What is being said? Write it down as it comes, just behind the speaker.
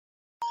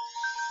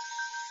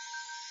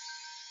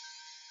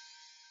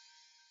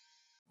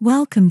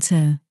Welcome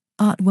to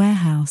Art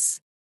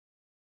Warehouse.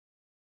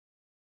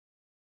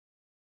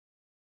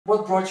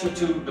 What brought you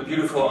to the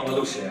beautiful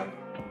Andalusia?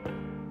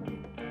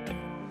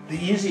 The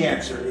easy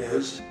answer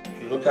is,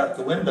 if you look out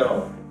the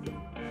window,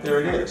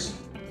 there it is.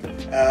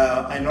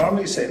 I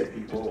normally say to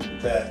people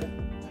that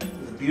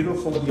the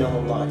beautiful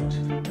yellow light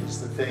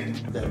is the thing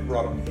that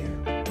brought me here.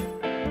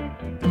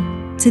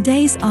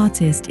 Today's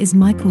artist is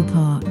Michael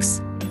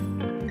Parks.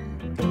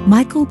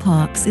 Michael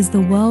Parks is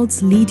the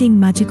world's leading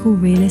magical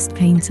realist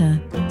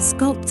painter,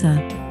 sculptor,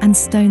 and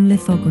stone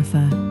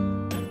lithographer.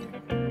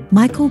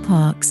 Michael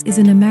Parks is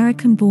an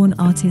American-born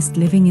artist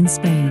living in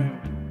Spain.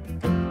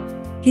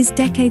 His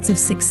decades of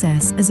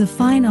success as a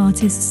fine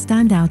artist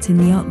stand out in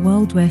the art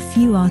world, where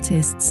few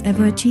artists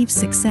ever achieve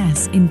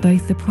success in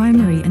both the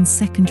primary and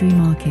secondary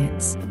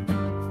markets.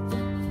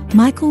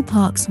 Michael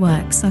Parks'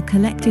 works are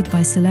collected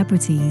by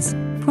celebrities,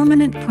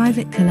 prominent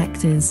private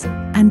collectors,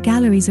 and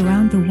galleries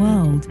around the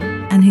world,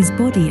 and his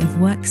body of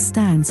work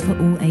stands for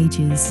all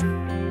ages.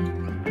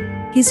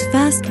 His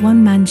first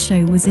one-man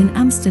show was in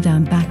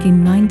Amsterdam back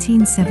in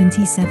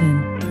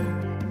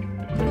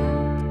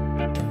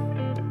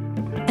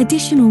 1977.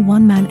 Additional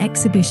one-man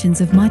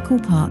exhibitions of Michael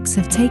Parks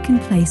have taken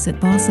place at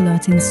Basel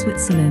Art in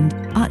Switzerland,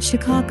 Art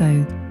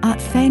Chicago,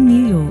 Art Fair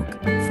New York,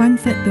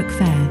 Frankfurt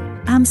Bookfair,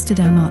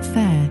 Amsterdam Art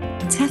Fair,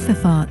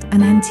 Tefaf Art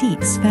and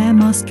Antiques Fair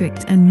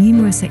Maastricht, and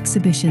numerous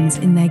exhibitions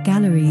in their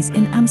galleries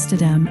in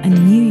Amsterdam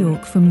and New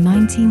York from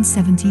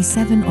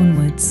 1977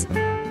 onwards.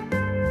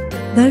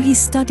 Though he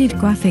studied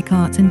graphic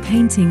art and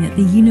painting at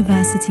the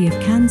University of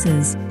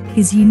Kansas,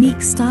 his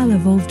unique style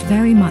evolved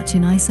very much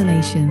in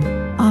isolation,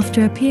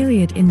 after a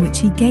period in which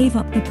he gave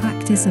up the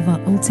practice of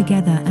art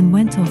altogether and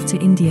went off to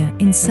India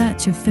in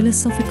search of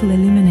philosophical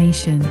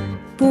illumination.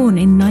 Born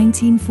in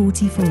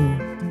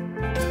 1944,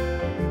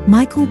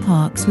 Michael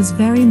Parks was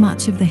very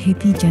much of the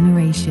hippie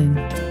generation.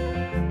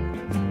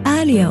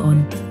 Earlier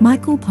on,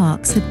 Michael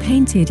Parks had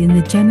painted in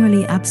the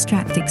generally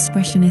abstract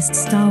expressionist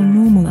style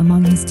normal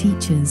among his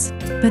teachers,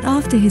 but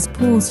after his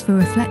pause for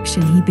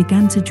reflection he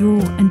began to draw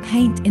and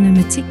paint in a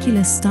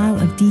meticulous style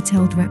of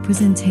detailed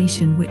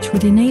representation which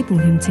would enable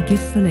him to give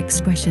full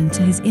expression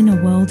to his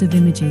inner world of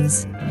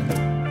images.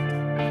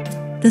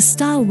 The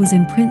style was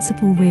in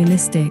principle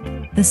realistic,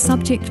 the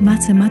subject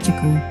matter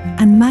magical,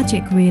 and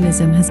magic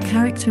realism has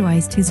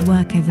characterized his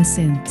work ever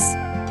since.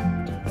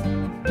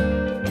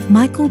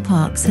 Michael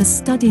Parks has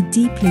studied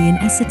deeply in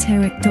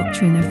esoteric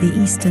doctrine of the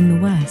East and the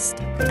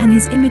West, and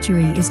his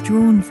imagery is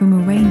drawn from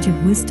a range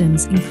of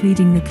wisdoms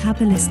including the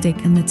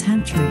Kabbalistic and the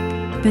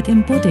Tantric, but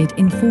embodied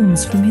in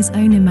forms from his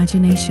own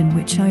imagination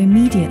which are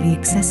immediately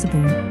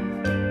accessible.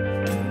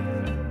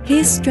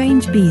 Here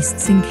strange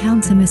beasts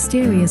encounter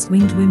mysterious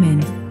winged women,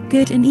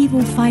 good and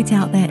evil fight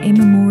out their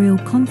immemorial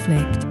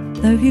conflict,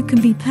 though who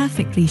can be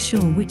perfectly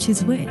sure which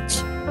is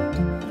which?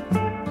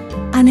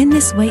 And in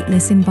this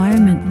weightless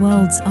environment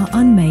worlds are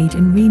unmade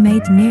and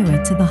remade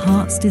nearer to the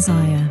heart's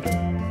desire.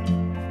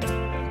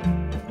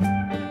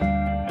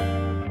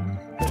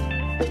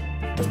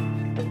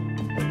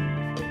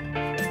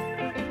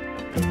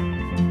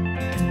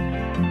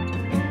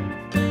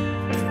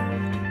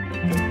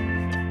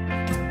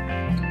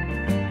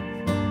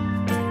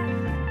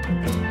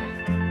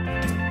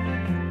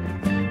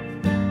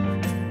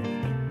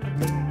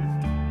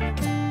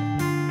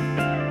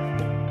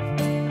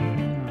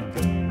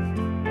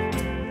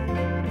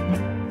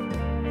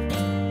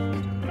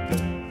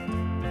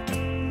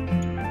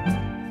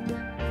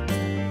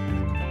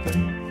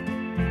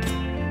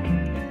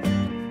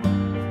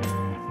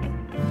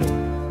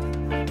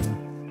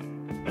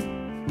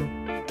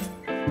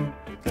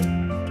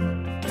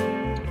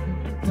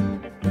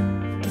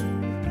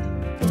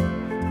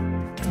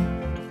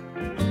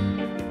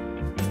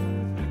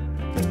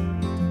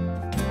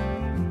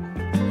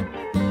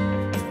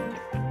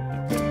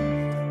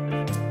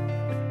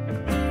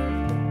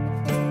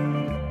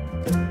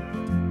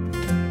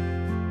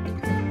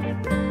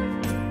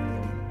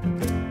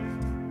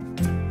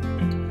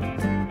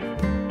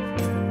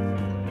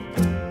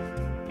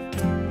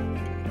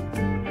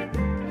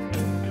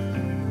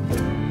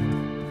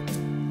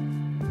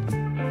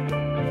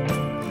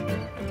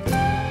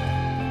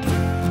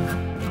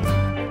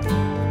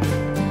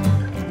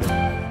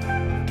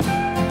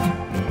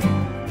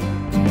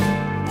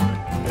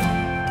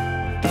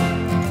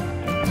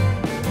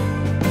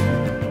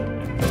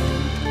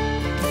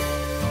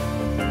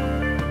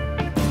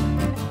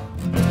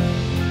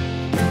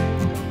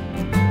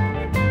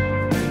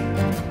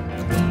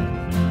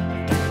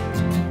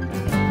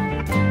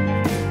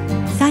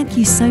 Thank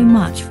you so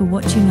much for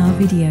watching our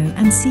video,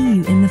 and see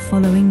you in the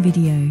following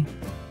video.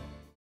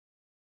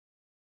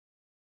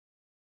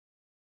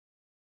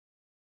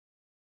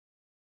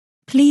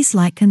 Please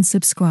like and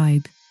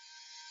subscribe.